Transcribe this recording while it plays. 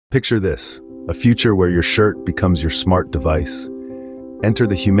Picture this, a future where your shirt becomes your smart device. Enter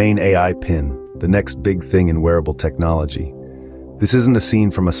the Humane AI Pin, the next big thing in wearable technology. This isn't a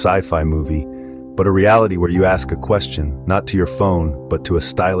scene from a sci-fi movie, but a reality where you ask a question, not to your phone, but to a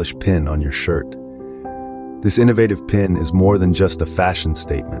stylish pin on your shirt. This innovative pin is more than just a fashion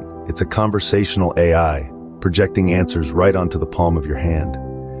statement. It's a conversational AI, projecting answers right onto the palm of your hand.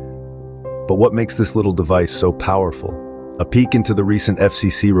 But what makes this little device so powerful? A peek into the recent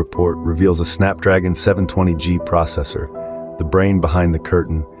FCC report reveals a Snapdragon 720G processor, the brain behind the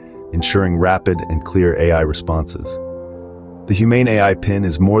curtain, ensuring rapid and clear AI responses. The Humane AI Pin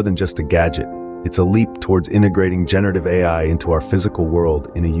is more than just a gadget. It's a leap towards integrating generative AI into our physical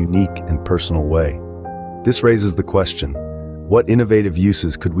world in a unique and personal way. This raises the question, what innovative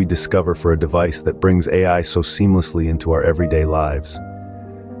uses could we discover for a device that brings AI so seamlessly into our everyday lives?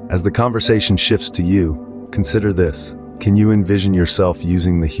 As the conversation shifts to you, consider this. Can you envision yourself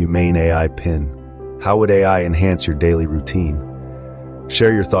using the Humane AI Pin? How would AI enhance your daily routine?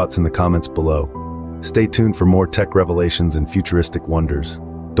 Share your thoughts in the comments below. Stay tuned for more tech revelations and futuristic wonders.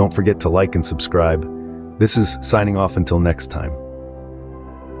 Don't forget to like and subscribe. This is signing off until next time.